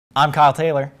I'm Kyle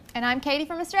Taylor. And I'm Caiti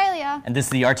from Australia. And this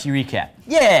is the RT Recap.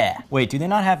 Yeah! Wait, do they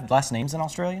not have last names in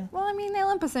Australia? Well, I mean, they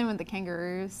lump us in with the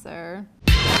kangaroos, so...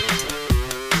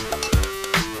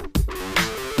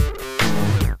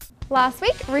 Last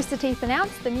week, Rooster Teeth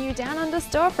announced the new Down Under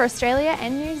store for Australia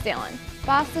and New Zealand.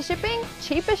 Faster shipping,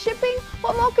 cheaper shipping,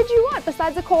 what more could you want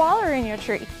besides a koala in your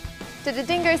tree? Did a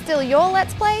dingo steal your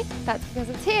Let's Play? That's because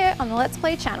it's here on the Let's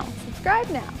Play channel. Subscribe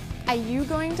now. Are you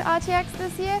going to RTX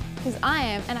this year? Because I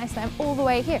am, and I swam all the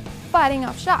way here, fighting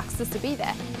off sharks just to be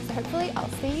there. So hopefully I'll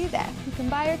see you there. You can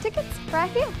buy your tickets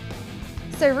right here.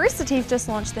 So Rooster Teeth just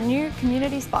launched the new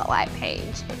Community Spotlight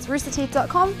page. It's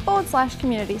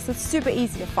roosterteeth.com/community, so it's super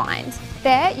easy to find.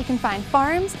 There you can find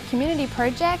forums, community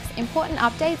projects, important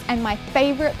updates, and my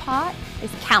favorite part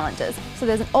is calendars. So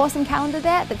there's an awesome calendar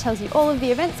there that tells you all of the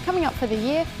events coming up for the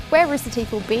year, where Rooster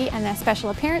Teeth will be and their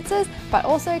special appearances, but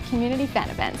also community fan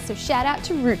events. So shout out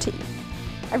to Rooty.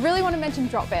 I really want to mention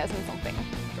drop bears and something.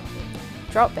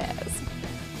 Drop bears.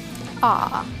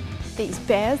 These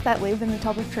bears that live in the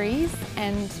top of trees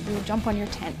and will jump on your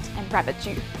tent and rabbit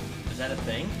you. Is that a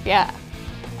thing? Yeah.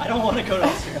 I don't want to go to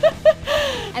Australia.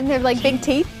 And they're like big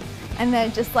teeth, and they're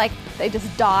just like, they just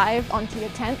dive onto your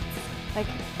tents, like,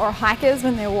 or hikers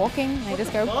when they're walking, they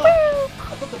just go, woo! I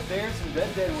thought the bears in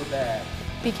Red Dead were bad.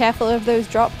 Be careful of those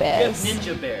drop bears. We have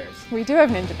ninja bears. We do have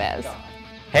ninja bears. God.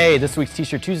 Hey, this week's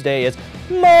T-shirt Tuesday is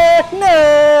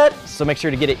Magnet! So make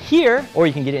sure to get it here, or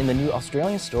you can get it in the new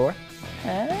Australian store.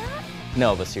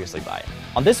 No, but seriously, buy it.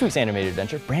 On this week's animated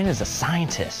adventure, Brandon's a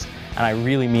scientist. And I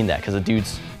really mean that, because the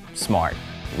dude's smart.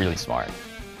 Really smart.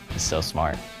 He's so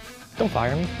smart. Don't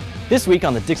fire me. This week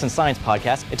on the Dixon Science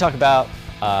Podcast, they talk about,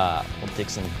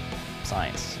 Dixon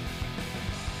Science.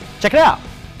 Check it out!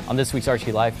 On this week's RT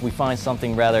Life, we find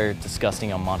something rather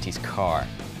disgusting on Monty's car.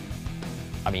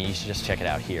 I mean, you should just check it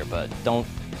out here, but don't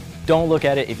look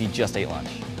at it if you just ate lunch.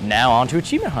 Now on to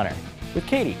Achievement Hunter with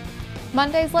Caiti.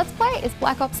 Monday's Let's Play is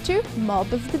Black Ops 2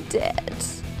 Mob of the Dead.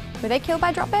 Were they killed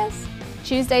by drop bears?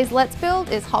 Tuesday's Let's Build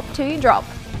is Hop Till You Drop.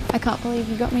 I can't believe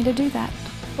you got me to do that.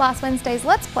 Last Wednesday's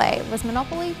Let's Play was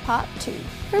Monopoly Part 2.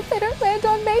 Hope they don't land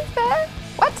on Mayfair.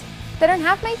 What? They don't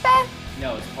have Mayfair?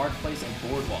 No, it's Park Place and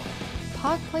Boardwalk.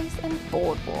 Park Place and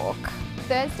Boardwalk.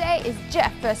 Thursday is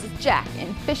Jeff versus Jack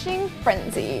in Fishing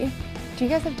Frenzy. Do you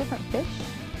guys have different fish?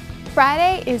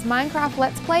 Friday is Minecraft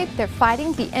Let's Play. They're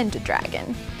fighting the Ender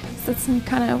Dragon. Is that some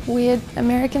kind of weird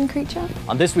American creature?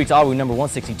 On this week's Awu number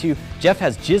 162, Jeff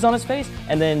has jizz on his face,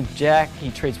 and then Jack, he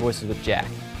trades voices with Jack.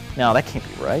 Now, that can't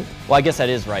be right. Well, I guess that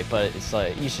is right, but it's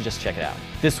like, you should just check it out.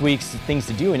 This week's Things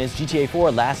to Do in is GTA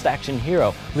 4 Last Action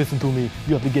Hero. Listen to me,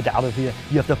 you have to get out of here.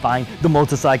 You have to find the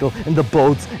motorcycle, and the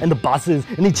boats, and the buses,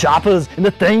 and the choppers, and the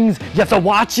things. You have to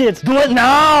watch it. Do it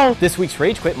now! This week's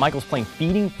Rage Quit, Michael's playing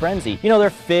Feeding Frenzy. You know, there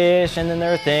are fish, and then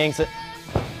there are things that...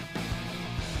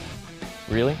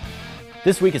 Really?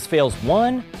 This week is Fails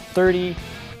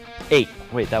 138.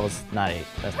 Wait, that was not 8.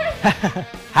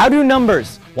 How do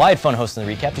numbers? Well, I had fun hosting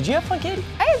the recap. Did you have fun, Caiti?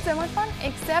 I had so much fun,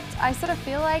 except I sort of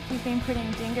feel like you've been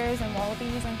putting dingoes and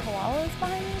wallabies and koalas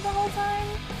behind me the whole time.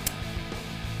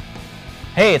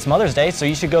 Hey, it's Mother's Day, so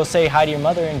you should go say hi to your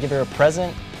mother and give her a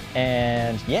present.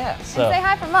 And yeah, so. And say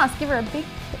hi from us. Give her a big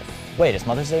kiss. Wait, it's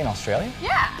Mother's Day in Australia?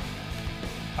 Yeah.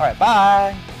 All right,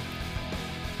 bye.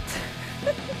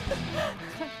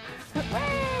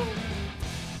 Way.